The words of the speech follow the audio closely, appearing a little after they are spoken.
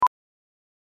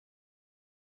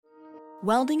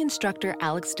Welding instructor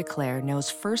Alex DeClaire knows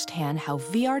firsthand how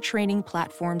VR training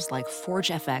platforms like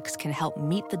ForgeFX can help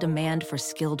meet the demand for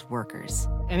skilled workers.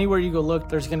 Anywhere you go look,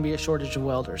 there's going to be a shortage of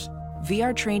welders.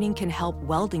 VR training can help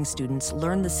welding students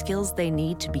learn the skills they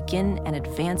need to begin and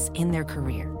advance in their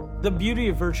career. The beauty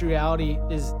of virtual reality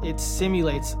is it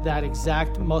simulates that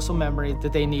exact muscle memory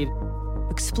that they need.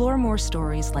 Explore more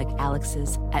stories like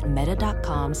Alex's at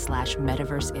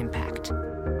meta.com/metaverseimpact.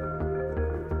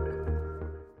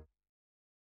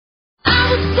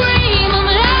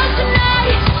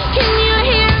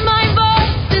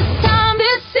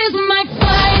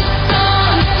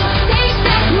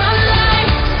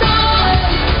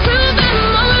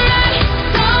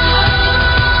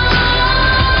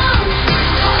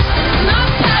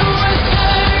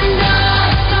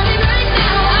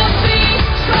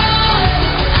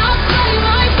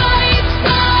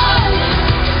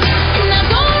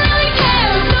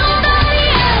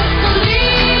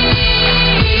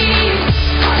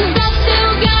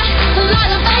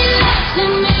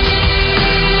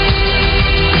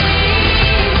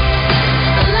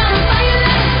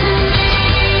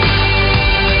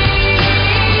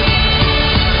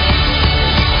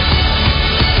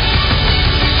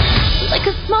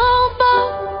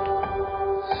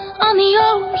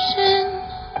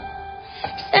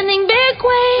 Sending big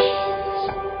waves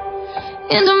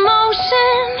into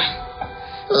motion,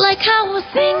 like how a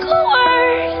single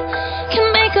word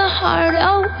can make a heart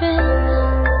open.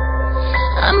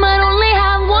 I might only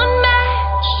have one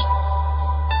match,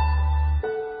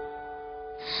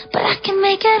 but I can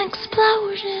make an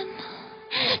explosion.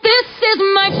 This is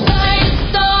my fight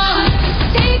song.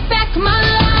 Take back my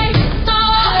life.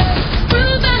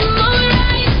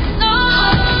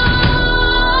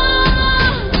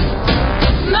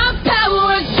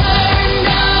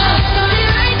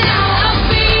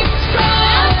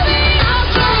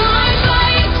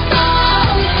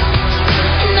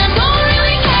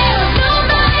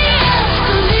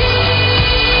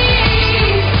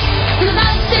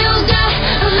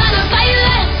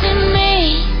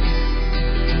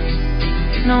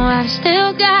 I've still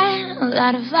got a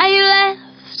lot of fire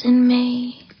left in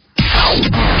me.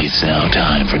 It's now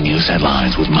time for news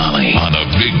headlines with Molly on the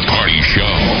Big Party Show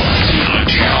on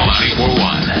Channel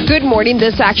 94.1. Good morning.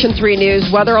 This Action 3 News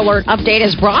weather alert update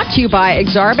is brought to you by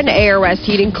Exarban ARS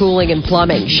Heating, Cooling, and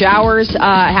Plumbing. Showers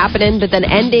happening, but then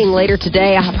ending later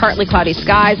today. Partly cloudy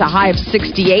skies, a high of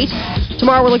 68.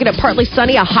 Tomorrow we're looking at partly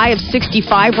sunny, a high of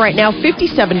 65. Right now,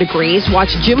 57 degrees. Watch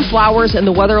Jim Flowers and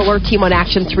the Weather Alert team on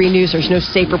Action 3 News. There's no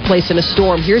safer place in a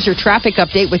storm. Here's your traffic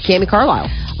update with Cammie Carlisle.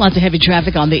 Lots of heavy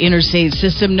traffic on the interstate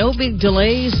system. No big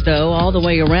delays, though, all the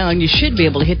way around. You should be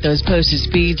able to hit those posted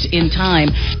speeds in time.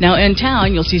 Now, in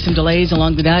town, you'll see some delays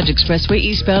along the Dodge Expressway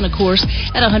eastbound, of course,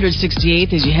 at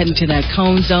 168th as you head into that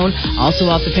cone zone. Also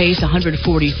off the pace,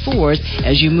 144th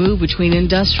as you move between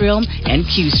Industrial and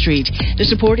Q Street.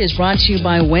 This report is brought to you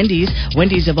by Wendy's.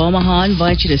 Wendy's of Omaha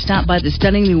invites you to stop by the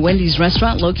stunning new Wendy's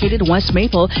restaurant located in West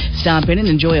Maple. Stop in and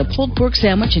enjoy a pulled pork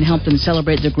sandwich and help them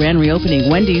celebrate their grand reopening.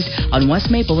 Wendy's on West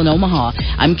Maple in Omaha.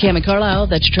 I'm Cammie Carlisle.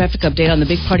 That's your traffic update on the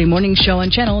Big Party Morning Show on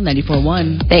Channel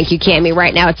 94.1. Thank you, Cammie.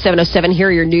 Right now at 7:07, here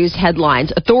are your news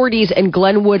headlines. Authorities in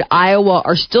Glenwood, Iowa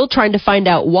are still trying to find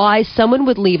out why someone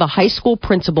would leave a high school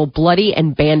principal bloody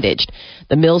and bandaged.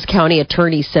 The Mills County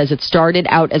attorney says it started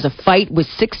out as a fight with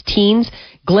 6 teens.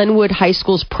 Glenwood High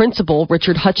School's principal,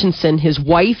 Richard Hutchinson, his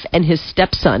wife, and his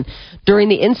stepson. During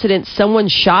the incident, someone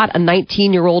shot a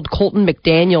 19-year-old Colton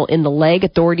McDaniel in the leg.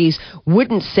 Authorities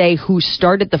wouldn't say who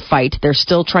started the fight. They're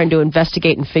still trying to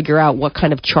investigate and figure out what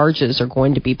kind of charges are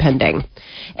going to be pending.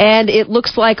 And it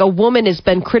looks like a woman has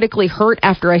been critically hurt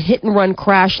after a hit-and-run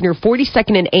crash near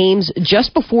 42nd and Ames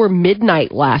just before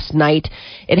midnight last night.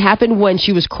 It happened when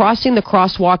she was crossing the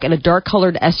crosswalk and a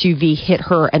dark-colored SUV hit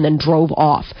her and then drove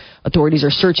off. Authorities are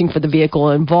searching for the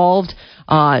vehicle involved.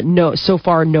 So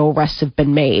far, no arrests have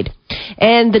been made.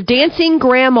 And the dancing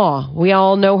grandma, we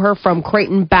all know her from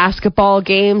Creighton basketball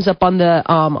games up on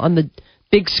the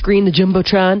big screen, the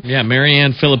Jumbotron. Yeah,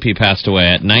 Marianne Philippi passed away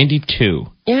at 92.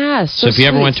 Yeah, so if you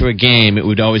ever went to a game, it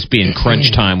would always be in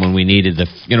crunch time when we needed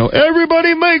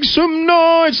everybody make some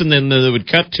noise, and then they would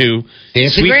cut to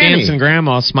Dancing sweet Granny. dancing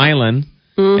grandma smiling,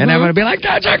 and everyone would be like,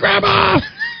 "Dancing grandma,"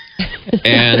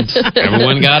 and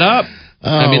everyone got up.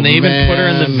 I mean, they even put her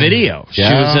in the video. She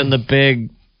was in the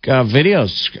big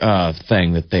videos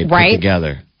thing that they put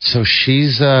together. So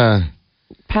she's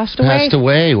passed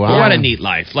away. Wow. What a neat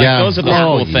life. Those are the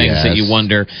cool things that you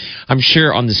wonder. I'm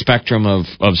sure on the spectrum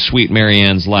of sweet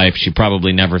Marianne's life, she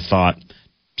probably never thought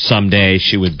someday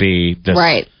she would be this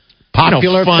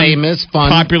popular, famous,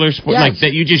 fun. Popular sport, like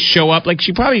that you just show up. Like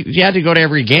she had to go to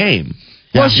every game.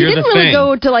 Well, she Here's didn't the really thing.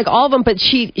 go to like all of them, but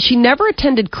she never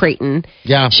attended Creighton.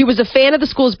 Yeah. She was a fan of the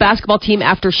school's basketball team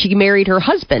after she married her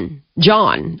husband,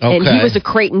 John. And Okay. he was a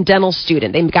Creighton dental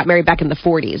student. They got married back in the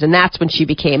 40s, and that's when she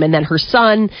became. And then her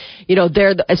son,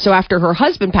 so after her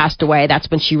husband passed away, that's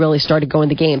when she really started going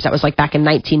to games. That was like back in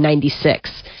 1996,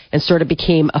 and sort of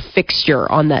became a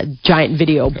fixture on that giant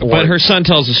video board. But her son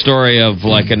tells a story of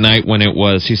like a night when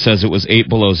he says it was 8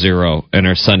 below zero, and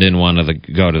her son didn't want to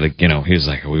go to the, he was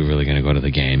like, are we really going to go to the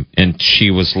game? And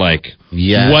she was like,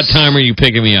 Yes. what time are you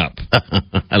picking me up?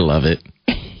 I love it.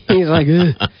 He's like,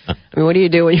 ugh. I mean, what do you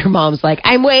do when your mom's like,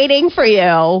 I'm waiting for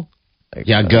you?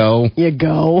 Yeah, go. You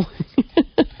go.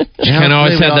 She kind of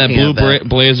always had that blue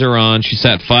blazer on. She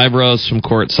sat 5 rows from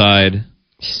courtside.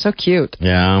 She's so cute.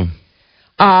 Yeah.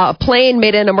 A plane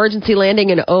made an emergency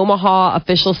landing in Omaha.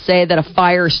 Officials say that a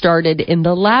fire started in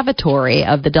the lavatory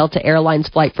of the Delta Airlines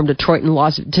flight from Detroit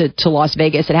to Las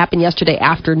Vegas. It happened yesterday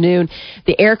afternoon.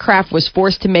 The aircraft was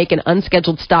forced to make an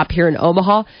unscheduled stop here in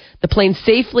Omaha. The plane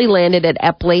safely landed at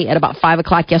Epley at about 5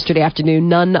 o'clock yesterday afternoon.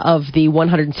 None of the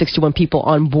 161 people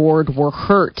on board were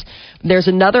hurt. There's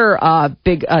another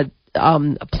big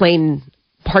plane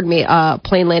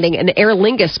landing. An Aer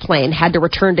Lingus plane had to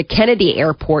return to Kennedy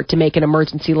Airport to make an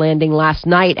emergency landing last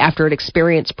night after it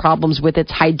experienced problems with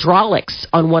its hydraulics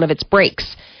on one of its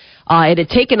brakes. It had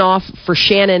taken off for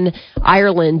Shannon,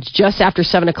 Ireland, just after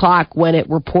 7 o'clock when it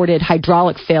reported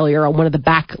hydraulic failure on one of the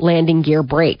back landing gear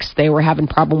brakes. They were having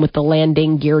problem with the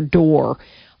landing gear door.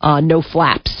 No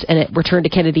flaps, and it returned to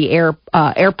Kennedy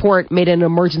Airport, made an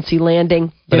emergency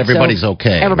landing. But everybody's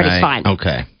okay. Everybody's right? fine.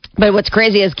 Okay. But what's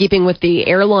crazy is, keeping with the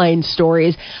airline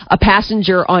stories, a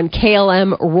passenger on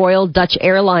KLM Royal Dutch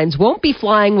Airlines won't be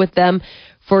flying with them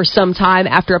for some time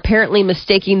after apparently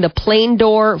mistaking the plane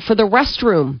door for the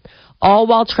restroom, all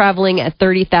while traveling at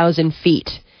 30,000 feet.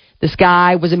 This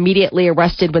guy was immediately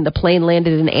arrested when the plane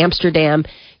landed in Amsterdam.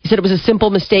 He said it was a simple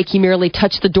mistake. He merely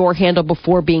touched the door handle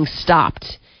before being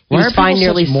stopped. He was fined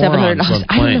nearly $700.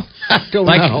 I don't know.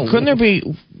 I don't know. Couldn't there be?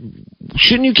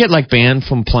 Shouldn't you get like banned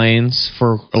from planes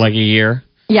for like a year?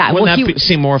 Yeah, Wouldn't that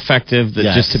seem more effective than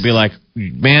just to be like,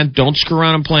 man, don't screw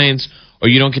around on planes, or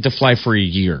you don't get to fly for a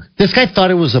year? This guy thought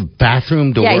it was a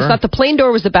bathroom door. Yeah, he thought the plane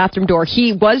door was the bathroom door.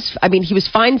 He was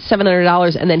fined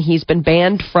 $700, and then he's been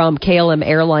banned from KLM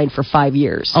Airline for 5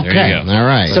 years. Okay, There you go. all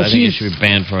right. So I think you should be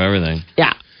banned from everything.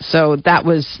 Yeah. So that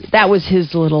was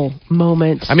his little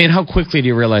moment. I mean, how quickly do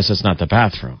you realize that's not the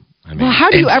bathroom? I mean, Well, how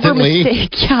do you ever Instantly.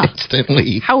 mistake? Yeah.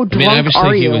 Instantly. How drunk I obviously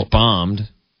are he you? was bombed.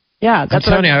 Yeah, that's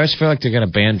I'm telling you, I always feel like they're going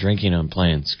to ban drinking on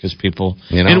planes because people,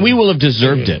 You know. and we will have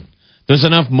deserved it. There's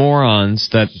enough morons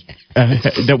that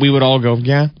that we would all go,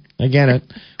 yeah, I get it.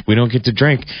 We don't get to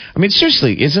drink. I mean,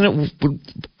 seriously, isn't it?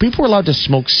 People were allowed to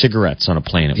smoke cigarettes on a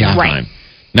plane at one time.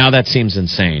 Now that seems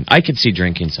insane. I could see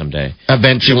drinking someday.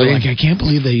 Eventually. People are like, I can't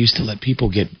believe they used to let people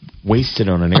get wasted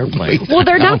on an airplane. Well,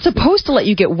 they're not supposed to let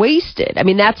you get wasted. I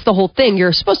mean, that's the whole thing.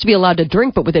 You're supposed to be allowed to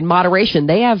drink, but within moderation.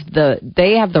 They have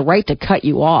the right to cut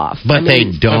you off. But they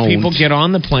don't. But people get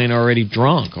on the plane already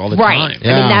drunk all the Right. time.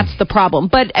 I mean, that's the problem.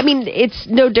 But, I mean, it's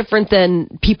no different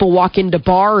than people walk into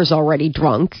bars already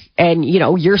drunk, and,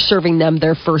 you're serving them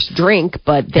their first drink,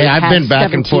 but they I've been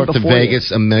back and 17 forth to before you.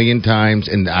 Vegas a million times,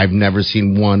 and I've never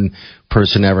seen one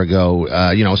person ever go,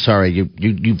 sorry,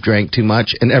 you've drank too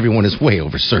much, and everyone is way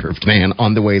overserved, man,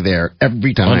 on the way there,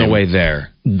 every time. On the way there.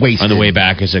 Wasted. On the way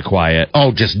back, is it quiet?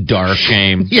 Oh, just dark.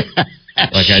 Shame. Yeah.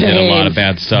 Like I did a lot of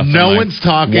bad stuff. No and my one's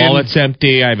talking. Wallet's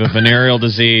empty. I have a venereal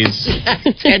disease.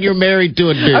 And you're married to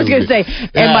a dude. I was going to say,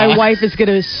 and my wife is going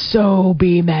to so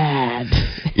be mad.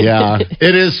 Yeah,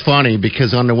 it is funny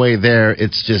because on the way there,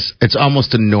 it's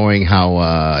almost annoying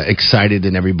how excited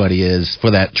and everybody is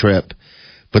for that trip.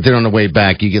 But then on the way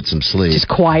back, you get some sleep. Just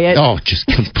quiet. Oh, just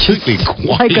completely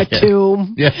quiet. Like a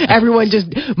tomb. Yeah. Everyone just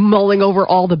mulling over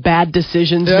all the bad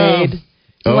decisions made.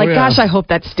 Oh, Like, yeah. gosh, I hope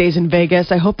that stays in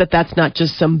Vegas. I hope that's not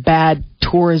just some bad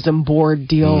tourism board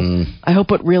deal. I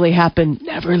hope what really happened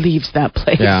never leaves that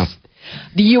place. Yeah.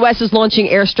 The U.S. is launching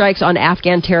airstrikes on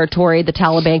Afghan territory the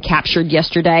Taliban captured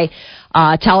yesterday.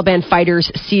 Taliban fighters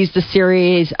seized the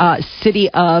city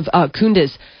of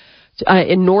Kunduz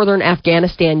in northern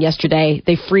Afghanistan yesterday.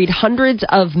 They freed hundreds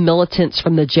of militants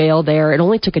from the jail there. It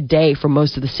only took a day for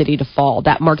most of the city to fall.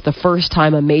 That marked the first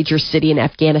time a major city in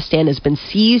Afghanistan has been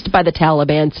seized by the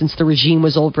Taliban since the regime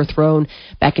was overthrown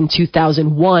back in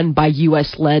 2001 by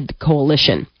U.S.-led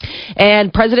coalition.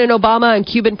 And President Obama and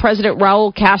Cuban President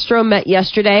Raul Castro met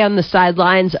yesterday on the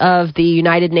sidelines of the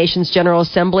United Nations General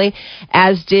Assembly,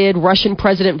 as did Russian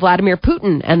President Vladimir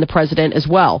Putin and the president as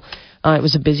well. It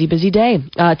was a busy, busy day.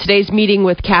 Today's meeting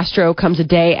with Castro comes a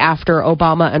day after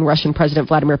Obama and Russian President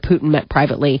Vladimir Putin met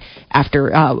privately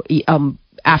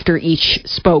after each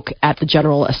spoke at the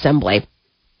General Assembly.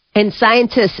 And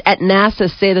scientists at NASA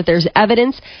say that there's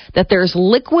evidence that there's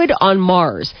liquid on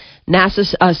Mars.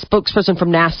 NASA's spokesperson from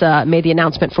NASA made the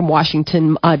announcement from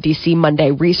Washington, D.C.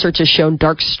 Monday. Research has shown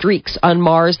dark streaks on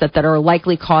Mars that are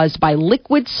likely caused by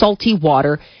liquid salty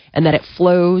water and that it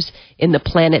flows in the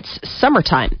planet's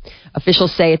summertime.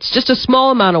 Officials say it's just a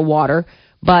small amount of water,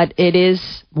 but it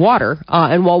is water.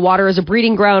 And while water is a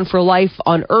breeding ground for life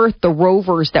on Earth, the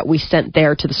rovers that we sent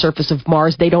there to the surface of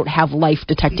Mars, they don't have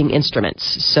life-detecting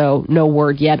instruments. So no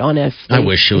word yet on if I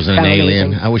wish it was an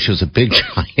alien. I wish it was a big,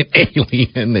 giant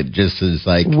alien that just is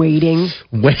like... Waiting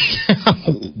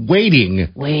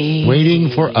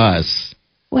for us.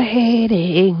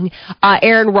 Waiting.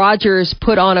 Aaron Rodgers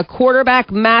put on a quarterback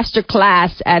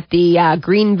masterclass at the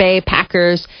Green Bay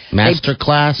Packers.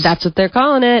 Masterclass? That's what they're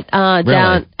calling it. Really?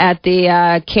 Down at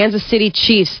the Kansas City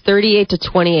Chiefs,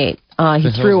 38-28.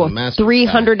 He threw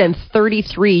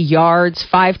 333 yards,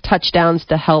 5 touchdowns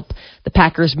to help the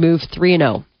Packers move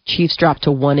 3-0. Chiefs dropped to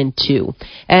 1-2.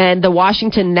 And the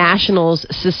Washington Nationals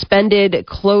suspended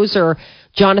closer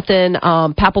Jonathan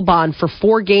Papelbon for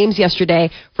 4 games yesterday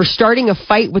for starting a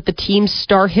fight with the team's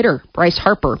star hitter, Bryce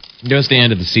Harper. It was the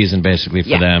end of the season, basically,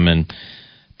 for them, and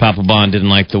Papelbon didn't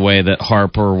like the way that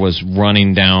Harper was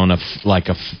running down like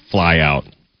a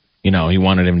flyout. You know, he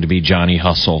wanted him to be Johnny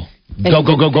Hustle. Go.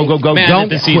 Don't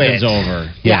the quit. Season's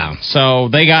over. Yeah. So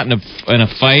they got in a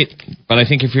fight, but I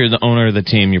think if you're the owner of the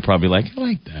team, you're probably like, I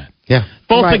like that. Yeah.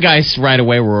 Both the guys right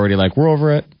away were already like, we're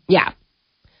over it. Yeah.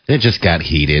 It just got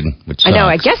heated, which sucks, I know.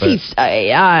 I guess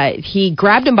he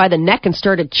grabbed him by the neck and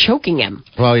started choking him.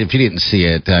 Well, if you didn't see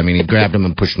it, I mean, he grabbed him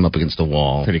and pushed him up against the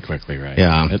wall. Pretty quickly, right?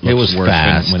 Yeah. It was worse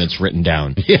fast. when it's written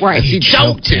down. Yeah, right. He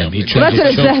choked him. He tried That's what to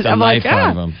it choke says. the I'm like, life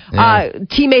out of him.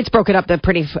 Teammates broke it up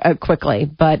pretty quickly,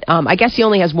 but I guess he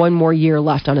only has 1 more year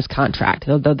left on his contract,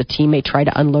 though the team may try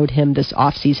to unload him this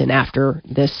offseason after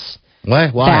this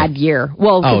Why? bad year.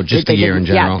 Well, just a year in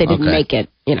general? Yeah, they didn't make it,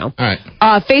 you know. All right.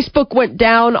 Facebook went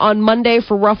down on Monday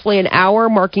for roughly an hour,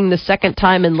 marking the second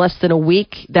time in less than a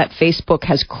week that Facebook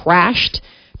has crashed.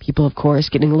 People, of course,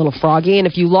 getting a little froggy. And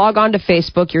if you log on to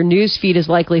Facebook, your news feed is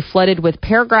likely flooded with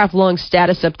paragraph-long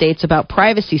status updates about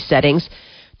privacy settings.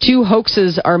 2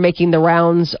 hoaxes are making the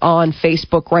rounds on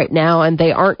Facebook right now, and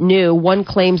they aren't new. One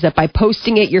claims that by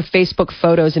posting it, your Facebook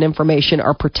photos and information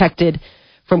are protected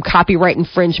from copyright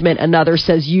infringement. Another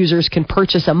says users can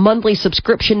purchase a monthly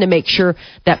subscription to make sure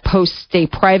that posts stay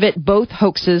private. Both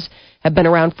hoaxes have been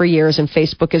around for years, and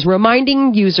Facebook is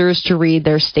reminding users to read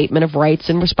their statement of rights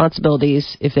and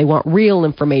responsibilities if they want real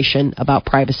information about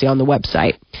privacy on the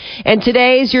website. And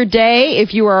today is your day.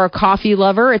 If you are a coffee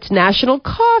lover, it's National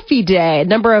Coffee Day. A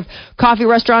number of coffee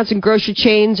restaurants and grocery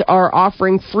chains are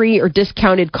offering free or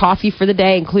discounted coffee for the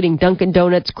day, including Dunkin'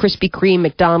 Donuts, Krispy Kreme,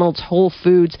 McDonald's, Whole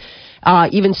Foods,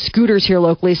 even Scooters here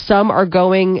locally. Some are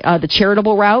going the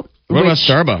charitable route. What about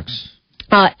Starbucks?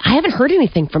 I haven't heard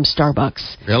anything from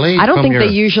Starbucks. Really? I don't think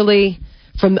they usually...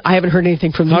 I haven't heard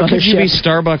anything from the mothership. How could you be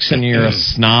Starbucks and you're a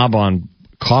snob on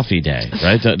Coffee Day,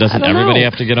 right? Doesn't everybody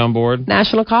have to get on board?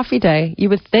 National Coffee Day. You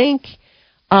would think.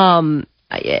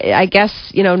 I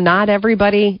guess, not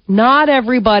everybody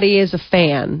is a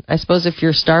fan. I suppose if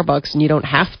you're Starbucks and you don't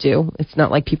have to, it's not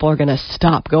like people are going to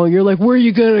stop going. You're like, where are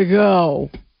you going to go?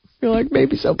 You're like,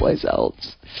 maybe someplace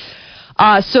else.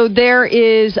 So there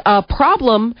is a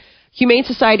problem. Humane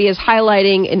Society is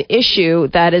highlighting an issue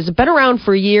that has been around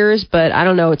for years, but I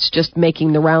don't know, it's just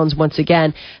making the rounds once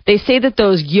again. They say that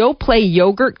those Yoplait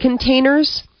yogurt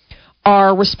containers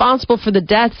are responsible for the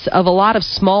deaths of a lot of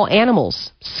small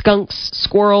animals, skunks,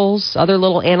 squirrels, other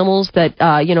little animals that,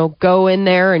 go in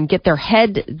there and get their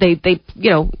head. They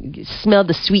smell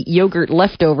the sweet yogurt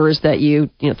leftovers that you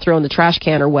throw in the trash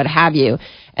can or what have you.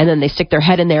 And then they stick their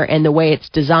head in there, and the way it's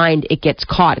designed, it gets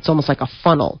caught. It's almost like a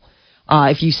funnel.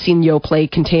 If you've seen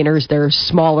Yoplait containers, they're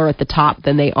smaller at the top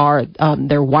than they are.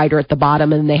 They're wider at the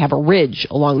bottom, and they have a ridge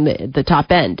along the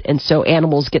top end. And so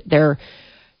animals get their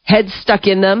heads stuck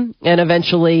in them and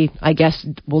eventually, I guess,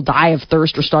 will die of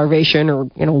thirst or starvation or,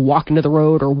 walk into the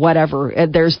road or whatever.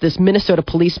 And there's this Minnesota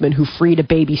policeman who freed a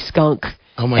baby skunk.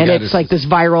 Oh, my God. And it's like this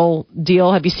viral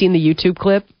deal. Have you seen the YouTube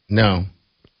clip? No.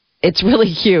 It's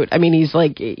really cute. I mean, he's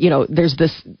like, there's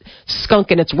this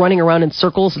skunk and it's running around in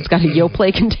circles. It's got a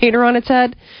Yoplait container on its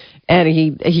head. And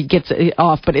he gets it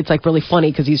off, but it's like really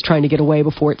funny because he's trying to get away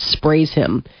before it sprays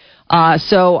him.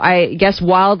 So I guess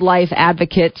wildlife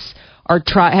advocates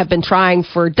have been trying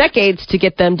for decades to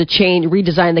get them to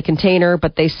redesign the container,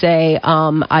 but they say,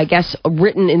 I guess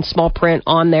written in small print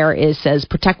on there says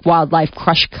protect wildlife,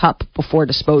 crush cup before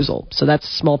disposal. So that's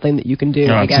a small thing that you can do.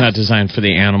 No, I it's guess. not designed for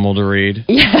the animal to read.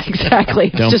 Yeah,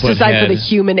 exactly. It's just designed for the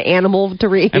human animal to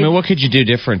read. I mean, what could you do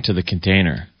different to the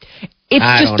container?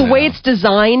 It's just the way it's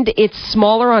designed. It's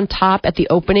smaller on top at the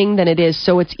opening than it is,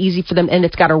 so it's easy for them, and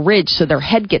it's got a ridge, so their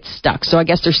head gets stuck. So I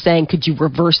guess they're saying, could you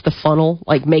reverse the funnel,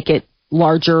 like make it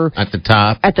larger at the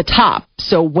top? At the top,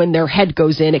 so when their head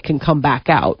goes in, it can come back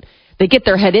out. They get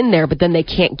their head in there, but then they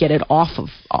can't get it off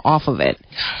of it.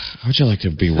 How would you like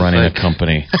to be running a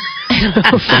company?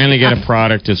 You finally get a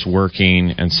product that's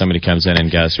working, and somebody comes in and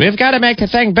goes, "We've got to make the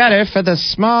thing better for the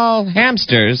small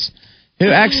hamsters who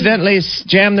accidentally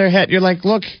jam their head." You're like,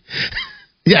 look,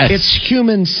 it's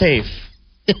human safe.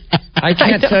 I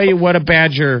can't tell you what a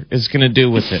badger is going to do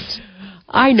with it.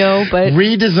 I know, but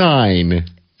redesign.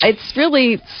 It's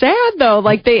really sad though.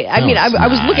 Like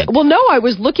I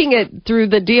was looking at through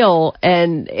the deal,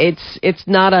 and it's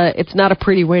not a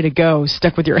pretty way to go.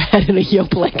 Stuck with your head in a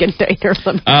Yoplait container.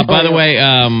 By the way,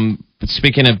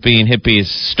 speaking of being hippies,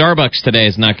 Starbucks today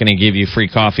is not going to give you free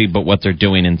coffee, but what they're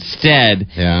doing instead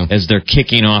is they're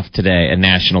kicking off today a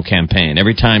national campaign.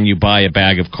 Every time you buy a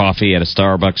bag of coffee at a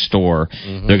Starbucks store,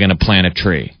 they're going to plant a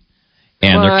tree.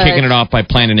 And they're kicking it off by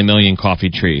planting 1 million coffee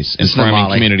trees in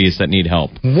farming communities that need help.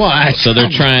 What? So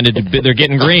they're they're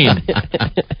getting green.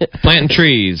 Planting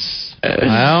trees.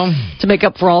 Well, to make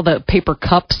up for all the paper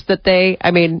cups that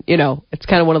it's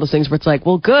kind of one of those things where it's like,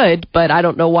 well, good, but I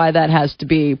don't know why that has to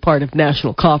be part of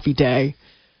National Coffee Day.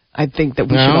 I think that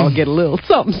we should all get a little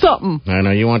something. I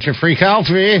know you want your free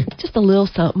coffee. Just a little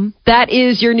something. That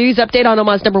is your news update on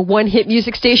Omaha's #1 hit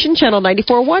music station, Channel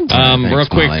 94.1. Real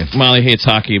quick, Molly hates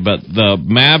hockey, but the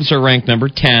Mavs are ranked number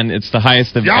 10. It's the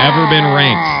highest they've ever been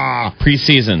ranked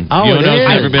preseason. Oh,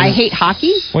 I hate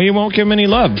hockey? Well, you won't give them any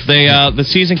love. The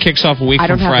season kicks off a week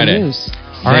from Friday. I don't have the news.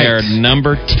 They are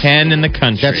number 10 in the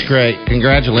country. That's great.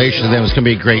 Congratulations to them. It's going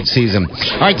to be a great season.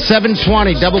 All right,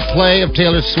 7:20, double play of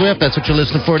Taylor Swift. That's what you're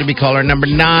listening for to be caller number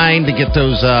 9 to get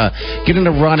those, get into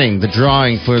running, the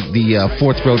drawing for the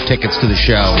 4th row tickets to the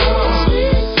show.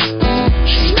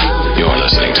 You're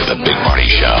listening to The Big Party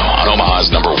Show on Omaha's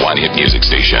 #1 hit music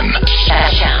station.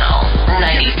 Channel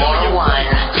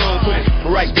 94.1.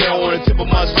 Right there on the tip of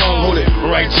my tongue, hold it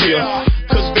right here.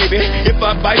 Cause baby, if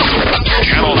I bite you,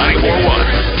 Channel 94.1.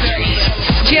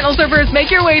 Channel Surfers,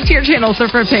 make your way to your Channel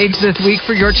Surfer page this week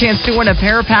for your chance to win a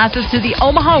pair of passes to the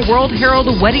Omaha World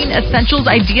Herald Wedding Essentials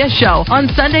Idea Show on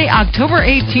Sunday, October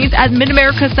 18th at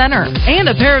Mid-America Center. And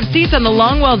a pair of seats on the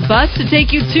Longwells bus to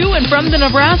take you to and from the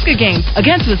Nebraska games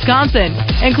against Wisconsin,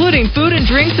 including food and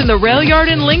drinks in the Rail Yard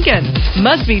in Lincoln.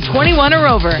 Must be 21 or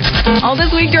over. All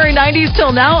this week during 90s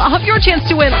till now, I'll have your chance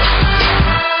to win.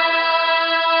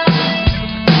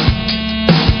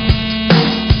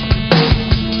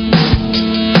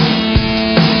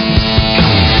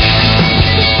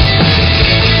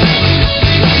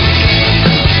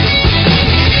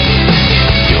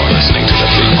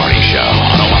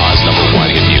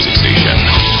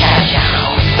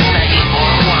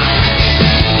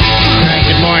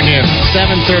 Good morning.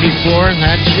 7:34.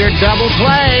 That's your double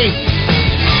play.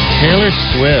 Taylor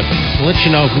Swift. I'll let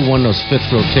you know who won those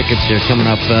 5th row tickets here coming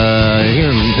up here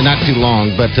in not too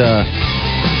long. But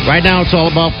right now it's all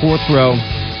about 4th row.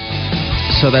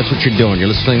 So that's what you're doing. You're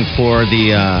listening for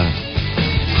the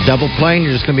double play, and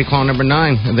you're just going to be calling number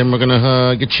 9. And then we're going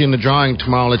to get you in the drawing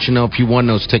tomorrow. I'll let you know if you won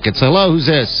those tickets. Hello, who's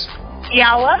this?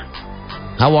 Yala.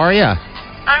 How are you?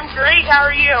 I'm great. How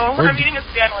are you? I'm eating a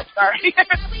sandwich, sorry.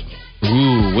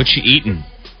 Ooh, what you eating?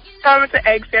 It's an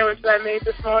egg sandwich that I made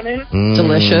this morning.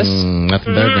 Delicious.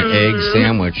 Nothing better than an egg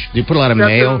sandwich. Do you put a lot of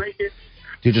mayo? No,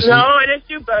 I just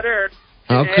do butter.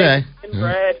 Okay. And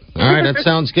bread. All right, that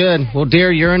sounds good. Well,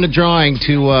 dear, you're in the drawing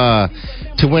to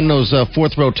win those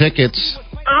 4th row tickets.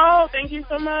 Oh, thank you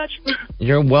so much.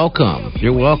 You're welcome.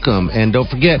 You're welcome. And don't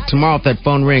forget, tomorrow if that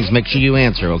phone rings, make sure you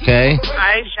answer, okay?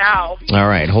 I shall. All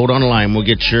right, hold on the line. We'll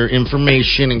get your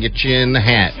information and get you in the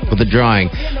hat for the drawing.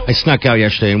 I snuck out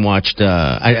yesterday and watched,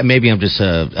 maybe I'm just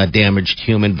a damaged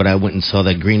human, but I went and saw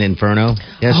that Green Inferno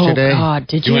yesterday. Oh, God,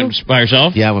 did you? You went by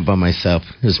yourself? Yeah, I went by myself.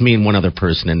 It was me and one other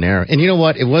person in there. And you know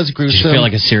what? It was gruesome. Did you feel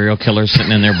like a serial killer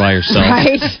sitting in there by yourself?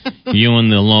 Right? You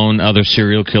and the lone other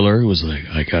serial killer who was like,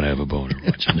 I gotta have a boner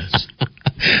watching this.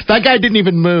 That guy didn't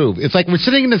even move. It's like we're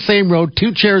sitting in the same row,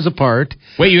 2 chairs apart.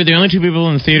 Wait, you're the only 2 people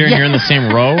in the theater and you're in the same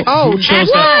row? Oh, who chose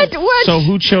what? that? What? So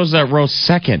who chose that row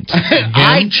second?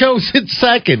 I chose it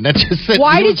second. That's just it.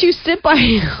 Why did you sit by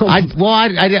him?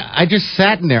 I just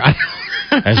sat in there.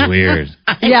 That's weird.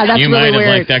 Yeah, that's you really might have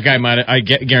weird. like that guy.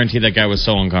 Guarantee that guy was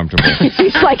so uncomfortable.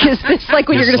 He's like, is this like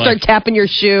when you're going to start tapping your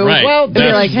shoe? Right. Well, and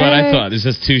you're like, hey. what I thought. Is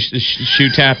this shoe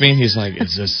tapping? He's like,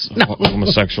 is this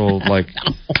homosexual? Like,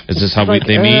 is this how they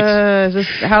meet? Is this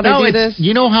how they do this?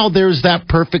 You know how there's that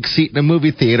perfect seat in a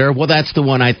movie theater? Well, that's the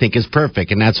one I think is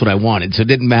perfect, and that's what I wanted. So it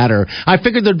didn't matter. I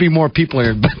figured there'd be more people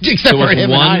in it, except for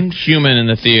him one and I. human in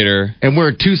the theater, and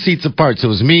we're 2 seats apart. So it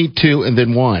was me, 2, and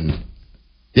then 1.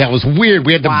 Yeah, it was weird.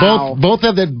 We had to both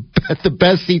have the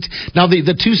best seats. Now,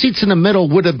 the 2 seats in the middle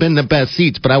would have been the best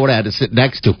seats, but I would have had to sit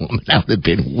next to them. That would have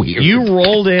been weird. You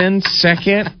rolled in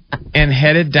second and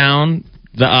headed down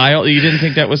the aisle. You didn't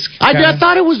think that was... I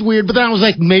thought it was weird, but then I was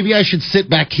like, maybe I should sit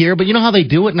back here. But you know how they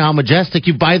do it now, Majestic?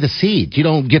 You buy the seat. You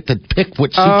don't get to pick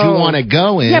which seat you want to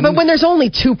go in. Yeah, but when there's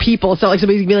only 2 people, it's not like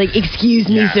somebody's going to be like, excuse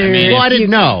me, sir. I didn't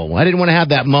know. I didn't want to have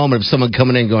that moment of someone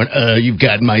coming in going, you've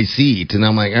got my seat. And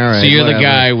I'm like, all right. So you're the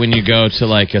guy when you go to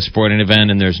like a sporting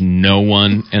event and there's no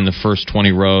one in the first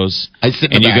 20 rows. I sit in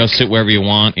the and you back. go sit wherever you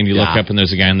want and you look up and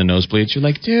there's a guy in the nosebleeds. You're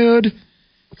like, dude,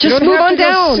 just move on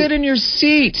down. Sit in your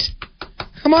seat.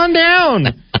 Come on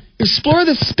down. Explore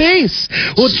the space.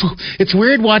 Well, it's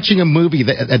weird watching a movie,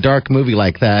 a dark movie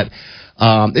like that.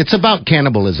 It's about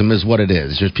cannibalism is what it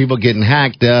is. There's people getting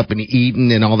hacked up and eaten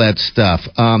and all that stuff.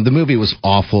 The movie was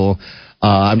awful.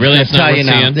 Really? It's not worth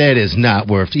seeing? It is not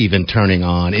worth even turning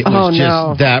on. It was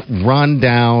just that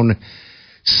run-down,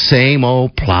 same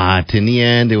old plot. In the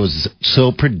end, it was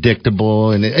so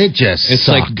predictable, and it just It's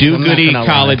sucked. like do-goody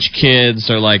college kids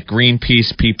or like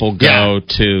Greenpeace people go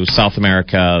to South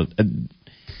America,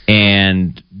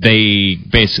 and they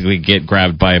basically get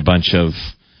grabbed by a bunch of...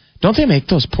 Don't they make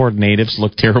those poor natives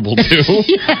look terrible, too?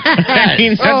 I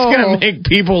mean, that's going to make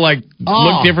people, like,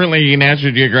 look differently in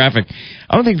National Geographic.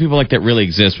 I don't think people like that really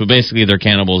exist, but basically they're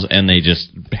cannibals, and they just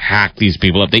hack these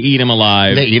people up. They eat them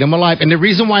alive. And the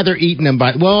reason why they're eating them,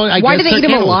 why do they eat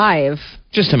them alive?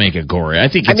 Just to make it gory. I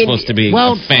think it's supposed to be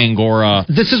Fangora,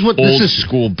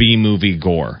 old-school B-movie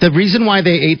gore. The reason why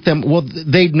they ate them,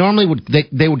 they normally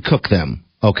would cook them.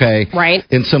 Okay? Right.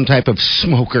 In some type of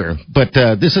smoker. But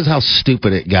this is how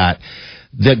stupid it got.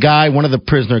 The guy, one of the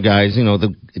prisoner guys,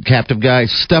 the captive guy,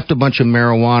 stuffed a bunch of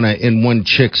marijuana in one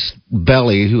chick's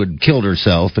belly who had killed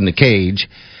herself in the cage.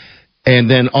 And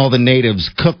then all the natives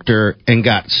cooked her and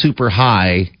got super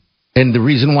high. And the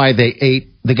reason why they ate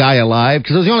the guy alive,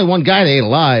 because there was the only one guy they ate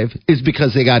alive, is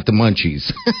because they got the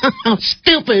munchies. How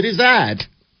stupid is that?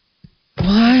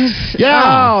 What?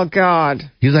 Yeah. Oh, God.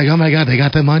 He's like, oh, my God, they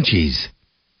got the munchies.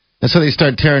 And so they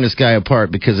started tearing this guy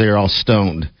apart because they were all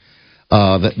stoned.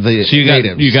 So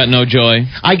you got no joy?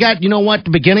 I got, you know what? The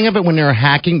beginning of it, when they were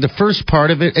hacking, the first part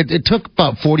of it, it took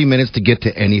about 40 minutes to get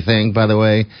to anything, by the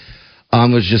way.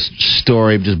 It was just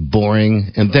story, just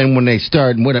boring. And then when they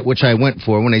started, which I went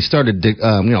for, when they started,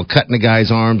 cutting the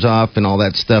guy's arms off and all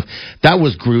that stuff, that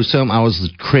was gruesome. I was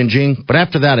cringing. But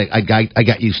after that, I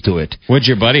got used to it. What'd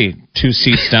your buddy 2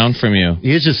 seats down from you?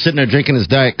 He was just sitting there drinking his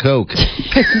Diet Coke.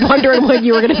 Wondering when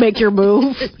you were going to make your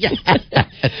move.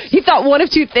 He thought one of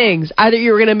 2 things. Either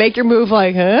you were going to make your move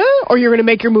like, huh? Or you were going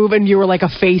to make your move and you were like a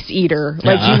face eater.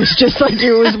 Like he was just like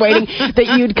you was waiting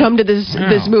that you'd come to this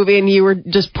movie and you were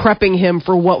just prepping him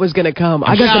for what was going to come.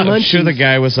 I got the munchies. I'm sure the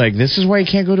guy was like, this is why you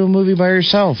can't go to a movie by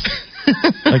yourself.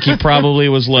 Like he probably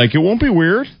was like, it won't be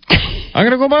weird. I'm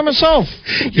going to go by myself.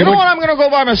 You know what? I'm going to go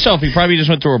by myself. He probably just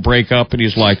went through a breakup and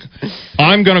he's like,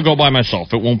 I'm going to go by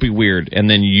myself. It won't be weird. And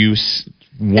then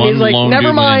one like, lone never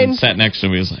dude mind. sat next to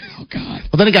him. He was like, oh, God.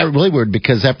 Well, then it got really weird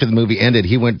because after the movie ended,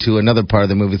 he went to another part of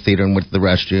the movie theater and went to the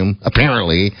restroom,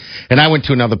 apparently. And I went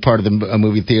to another part of the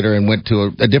movie theater and went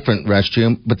to a different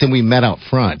restroom. But then we met out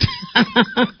front.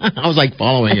 I was like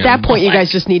following him. At that point, you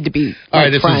guys just need to be all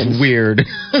right, friends. This is weird.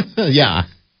 Yeah.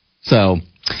 So,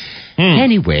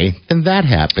 anyway, and that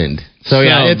happened. So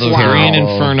yeah, it's the Green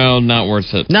Inferno, not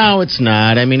worth it. No, it's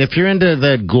not. I mean, if you're into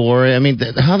the gore, I mean,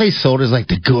 how they sold it is like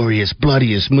the goriest,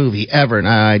 bloodiest movie ever, and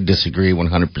I disagree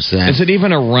 100%. Is it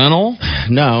even a rental?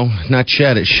 No, not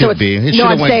yet. It should be.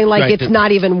 I'm saying like it's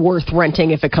not even worth renting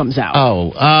if it comes out.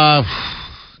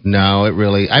 No, it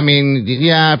really. I mean,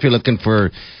 yeah, if you're looking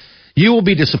for, you will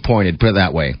be disappointed. Put it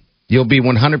that way. You'll be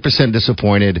 100%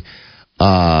 disappointed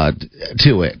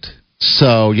to it.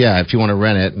 So yeah, if you want to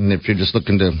rent it, and if you're just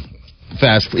looking to.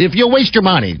 If you'll waste your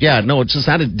money. Yeah, no, it's just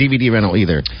not a DVD rental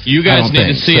either. You guys need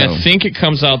to see. So. I think it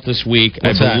comes out this week.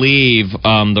 What's I believe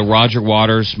the Roger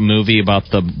Waters movie about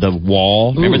the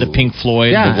wall. Remember the Pink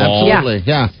Floyd? Yeah, the wall? Absolutely.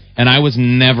 Yeah. And I was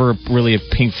never really a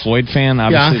Pink Floyd fan.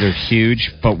 Obviously, they're huge.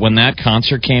 But when that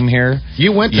concert came here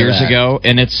you went years ago,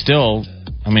 and it's still,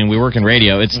 I mean, we work in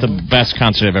radio. It's the best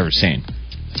concert I've ever seen.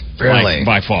 Really?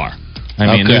 By far.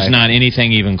 I mean, there's not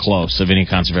anything even close of any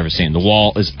concert I've ever seen. The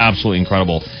Wall is absolutely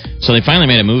incredible. So they finally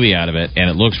made a movie out of it, and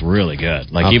it looks really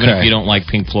good. Like, even if you don't like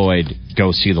Pink Floyd,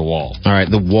 go see The Wall. All right,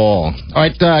 The Wall. All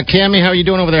right, Cammie, how are you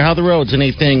doing over there? How are the roads?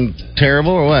 Anything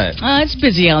terrible or what? It's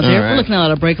busy out there. Right. We're looking at a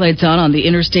lot of brake lights out on the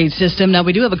interstate system. Now,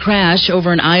 we do have a crash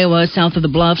over in Iowa, south of the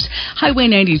Bluffs. Highway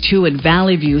 92 at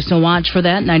Valley View, so watch for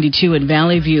that. 92 at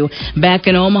Valley View. Back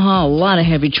in Omaha, a lot of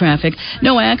heavy traffic.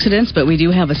 No accidents, but we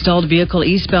do have a stalled vehicle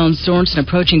eastbound Sorensen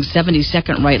approaching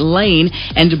 72nd right lane,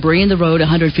 and debris in the road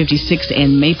 156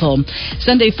 in Maple.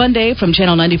 Sunday Fun Day from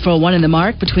Channel 94.1 in the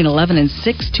Mark between 11 and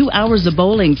 6. 2 hours of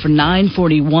bowling for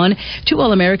 $9.41. 2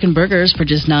 All-American burgers for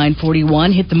just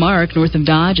 $9.41. Hit the Mark north of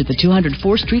Dodge at the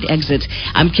 204th Street exit.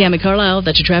 I'm Cammie Carlisle.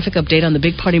 That's your traffic update on the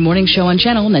Big Party Morning Show on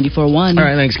Channel 94.1. All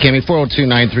right, thanks, Cammie.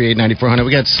 402-938-9400.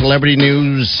 We got celebrity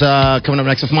news coming up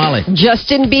next with Molly.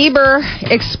 Justin Bieber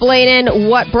explaining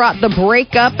what brought the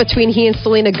breakup between he and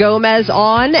Selena Gomez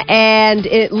on, and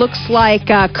it looks like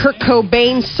Kurt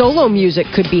Cobain's solo music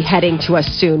could be heading to us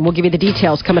soon. We'll give you the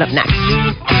details coming up next.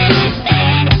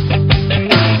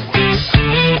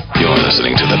 You're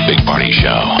listening to The Big Party Show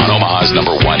on Omaha's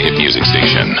 #1 hit music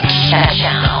station.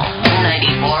 Channel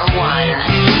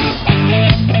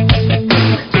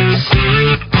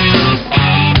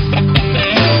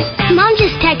 94.1. Mom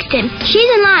just texted. She's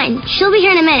in line. She'll be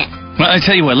here in a minute. Well, I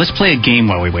tell you what, let's play a game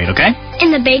while we wait, okay?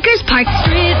 In the Baker's Park.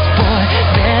 Street boy,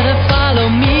 better follow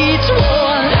me to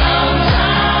war.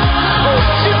 What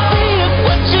you see is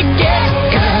what you get,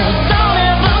 girl. Don't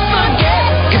ever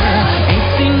forget, girl. Ain't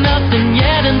seen nothing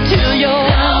yet until you're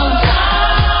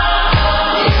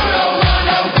downtown. You don't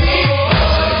wanna be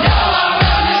now I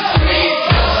run the streets.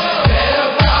 Better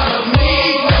follow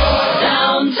me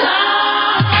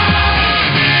downtown.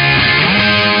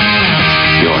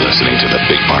 You're listening to The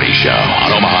Big Party Show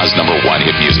on Omaha's #1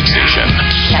 hit music station.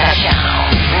 Channel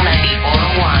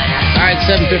 94.1. All right,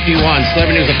 7:51.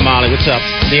 Celebrity news with Molly. What's up?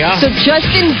 Yeah. So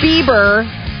Justin Bieber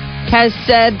has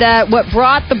said that what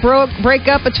brought the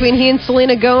breakup between he and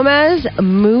Selena Gomez,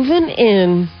 moving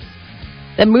in.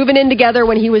 That moving in together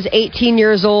when he was 18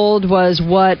 years old was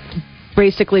what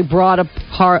basically brought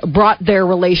their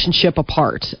relationship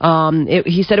apart.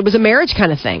 He said it was a marriage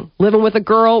kind of thing. Living with a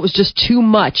girl was just too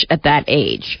much at that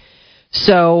age.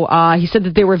 So he said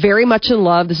that they were very much in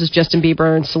love. This is Justin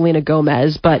Bieber and Selena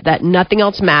Gomez, but that nothing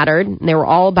else mattered. And they were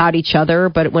all about each other.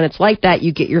 But when it's like that,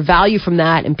 you get your value from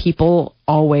that, and people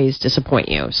always disappoint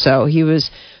you. So he was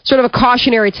sort of a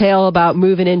cautionary tale about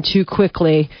moving in too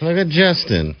quickly. Look at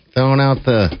Justin throwing out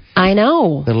the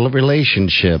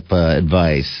relationship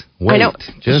advice. Wait. I know.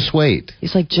 Just wait.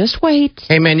 He's like, just wait.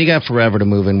 Hey, man, you got forever to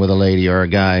move in with a lady or a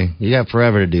guy. You got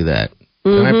forever to do that.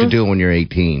 You don't have to do it when you're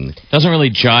 18. Doesn't really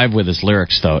jive with his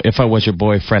lyrics, though. If I was your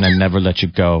boyfriend, I'd never let you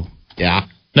go. Yeah.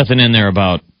 Nothing in there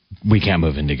about we can't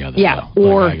move in together. Yeah, though.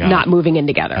 or Like, not moving in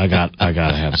together. I got to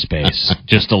have space.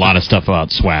 Just a lot of stuff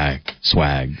about swag.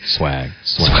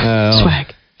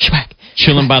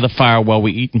 Chilling by the fire while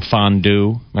we eating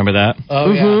fondue. Remember that?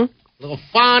 Oh, yeah. Little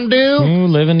fondue.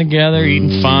 Living together,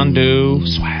 eating fondue.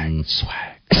 Swag.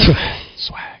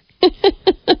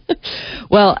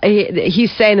 Well,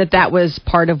 he's saying that was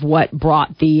part of what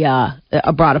brought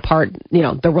apart,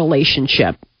 the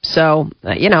relationship. So,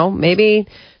 maybe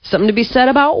something to be said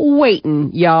about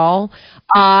waiting, y'all.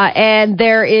 And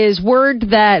there is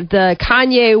word that the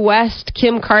Kanye West,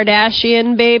 Kim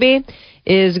Kardashian baby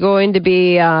is going to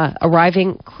be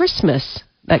arriving Christmas.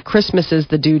 That Christmas is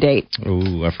the due date.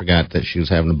 Ooh, I forgot that she was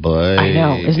having a boy. I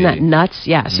know. Isn't that nuts?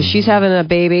 Yeah. So she's having a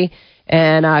baby.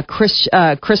 And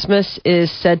Christmas is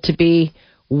said to be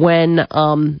when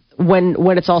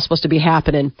it's all supposed to be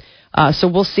happening. So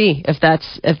we'll see if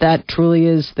that truly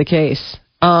is the case.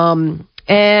 And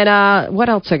what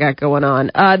else I got going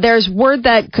on? There's word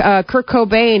that Kurt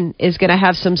Cobain is going to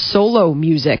have some solo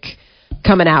music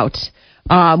coming out.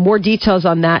 More details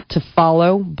on that to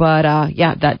follow. But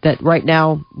that right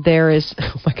now there is.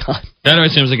 Oh my God. That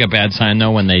always seems like a bad sign,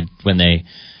 though, when they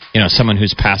someone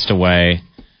who's passed away.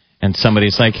 And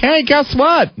somebody's like, hey, guess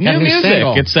what? New music.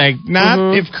 Single. It's like,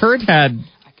 not if Kurt had,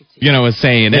 was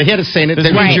saying it. He had to say it.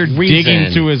 This means you're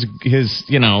digging through his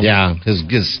Yeah,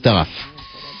 his stuff.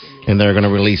 And they're going to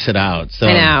release it out. So.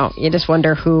 I know. You just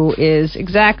wonder who is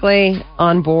exactly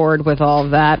on board with all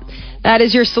of that. That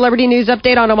is your celebrity news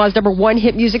update on Omaha's #1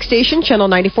 hit music station, Channel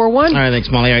 94.1. All right, thanks,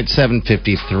 Molly. All right,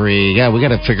 7:53. Yeah, we got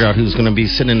to figure out who's going to be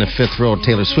sitting in the fifth row of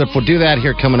Taylor Swift. We'll do that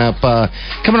here coming up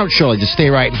shortly. Just stay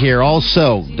right here.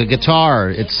 Also, the guitar,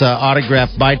 it's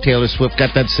autographed by Taylor Swift.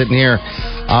 Got that sitting here.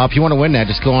 If you want to win that,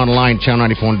 just go online,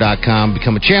 channel94.com,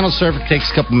 become a channel surfer. It takes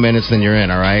a couple minutes, then you're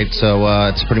in, all right? So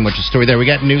it's pretty much a story there. We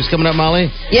got news coming up, Molly?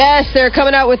 Yes, they're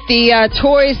coming out with the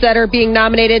toys that are being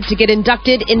nominated to get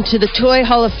inducted into the Toy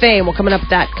Hall of Fame. We're coming up with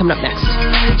that coming up next.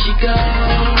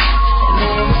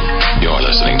 You're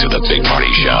listening to The Big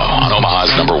Party Show on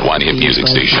Omaha's #1 hit music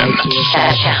station.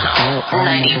 Channel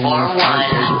 94.1.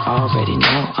 You already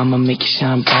know I'ma make you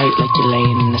shine bright like you're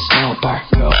laying in the snow bar.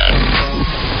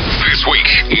 This week,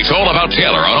 it's all about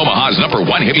Taylor on Omaha's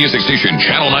 #1 hit music station,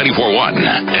 Channel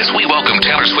 94.1, as we welcome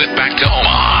Taylor Swift back to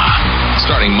Omaha.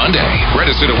 Starting Monday,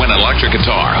 register to win an electric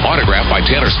guitar autographed by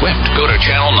Taylor Swift. Go to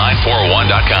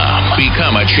channel941.com.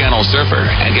 Become a channel surfer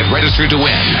and get registered to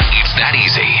win. It's that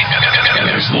easy. And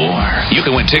there's more. You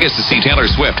can win tickets to see Taylor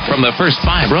Swift from the first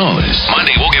 5 rows.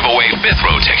 Monday, we'll give away 5th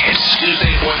row tickets.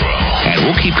 Tuesday, 4th row. And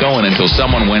we'll keep going until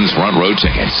someone wins front row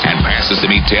tickets and passes to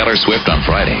meet Taylor Swift on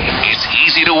Friday. It's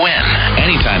easy to win.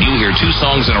 Anytime you hear 2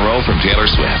 songs in a row from Taylor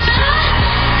Swift.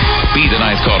 Be the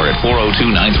 9th caller at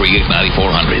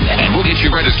 402-938-9400, and we'll get you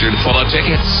registered for the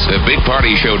tickets. The Big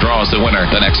Party Show draws the winner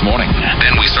the next morning.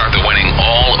 Then we start the winning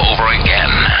all over again.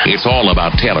 It's all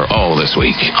about Taylor all this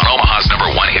week on Omaha's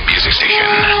 #1 hit music station,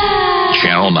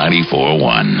 Channel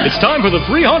 94.1. It's time for the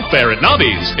free hunt fair at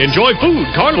Nobby's. Enjoy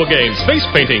food, carnival games, face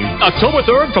painting. October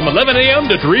 3rd from 11 a.m.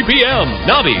 to 3 p.m.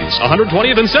 Nobby's,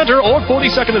 120th and Center or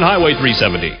 42nd and Highway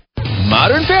 370.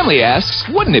 Modern Family asks,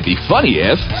 wouldn't it be funny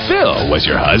if Phil was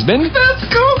your husband? That's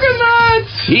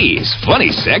coconuts! He's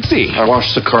funny sexy. I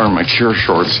washed the car in my cheer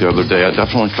shorts the other day. I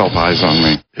definitely felt eyes on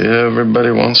me.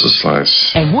 Everybody wants a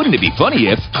slice. And wouldn't it be funny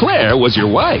if Claire was your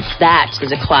wife? That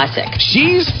is a classic.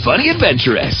 She's funny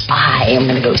adventurous. I am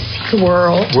going to go see the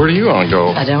world. Where do you want to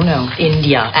go? I don't know.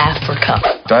 India, Africa.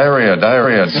 Diarrhea.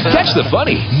 Catch the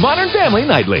funny Modern Family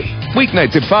nightly.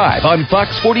 Weeknights at 5 on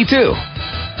Fox 42.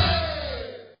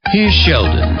 Here's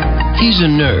Sheldon. He's a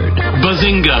nerd.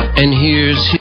 Bazinga! And here's